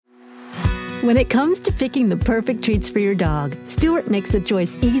When it comes to picking the perfect treats for your dog, Stewart makes the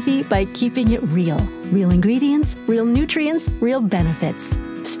choice easy by keeping it real. Real ingredients, real nutrients, real benefits.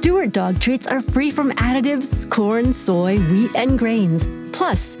 Stewart dog treats are free from additives, corn, soy, wheat, and grains.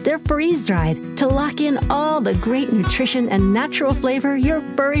 Plus, they're freeze-dried to lock in all the great nutrition and natural flavor your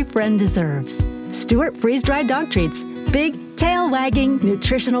furry friend deserves. Stewart freeze-dried dog treats. Big, tail-wagging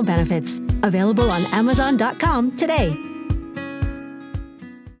nutritional benefits. Available on Amazon.com today.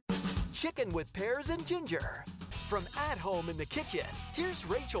 Chicken with pears and ginger. From At Home in the Kitchen, here's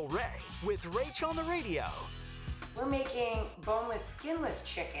Rachael Ray with Rach on the Radio. We're making boneless, skinless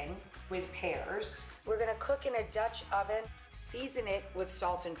chicken with pears. We're gonna cook in a Dutch oven, season it with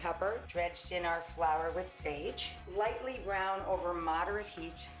salt and pepper, dredged in our flour with sage, lightly brown over moderate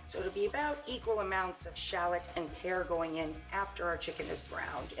heat, so it'll be about equal amounts of shallot and pear going in after our chicken is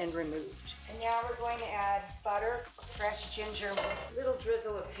browned and removed. And now we're going to add butter, fresh ginger, a little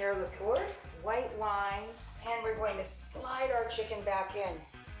drizzle of pear liqueur, white wine, and we're going to slide our chicken back in.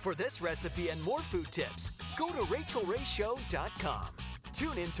 For this recipe and more food tips, go to RachelRayShow.com.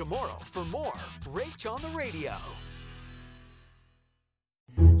 Tune in tomorrow for more Rach on the Radio.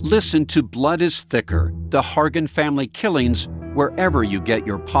 Listen to Blood is Thicker, The Hargan Family Killings, wherever you get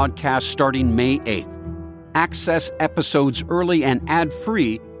your podcast starting May 8th. Access episodes early and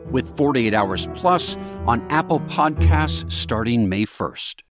ad-free with 48 Hours Plus on Apple Podcasts starting May 1st.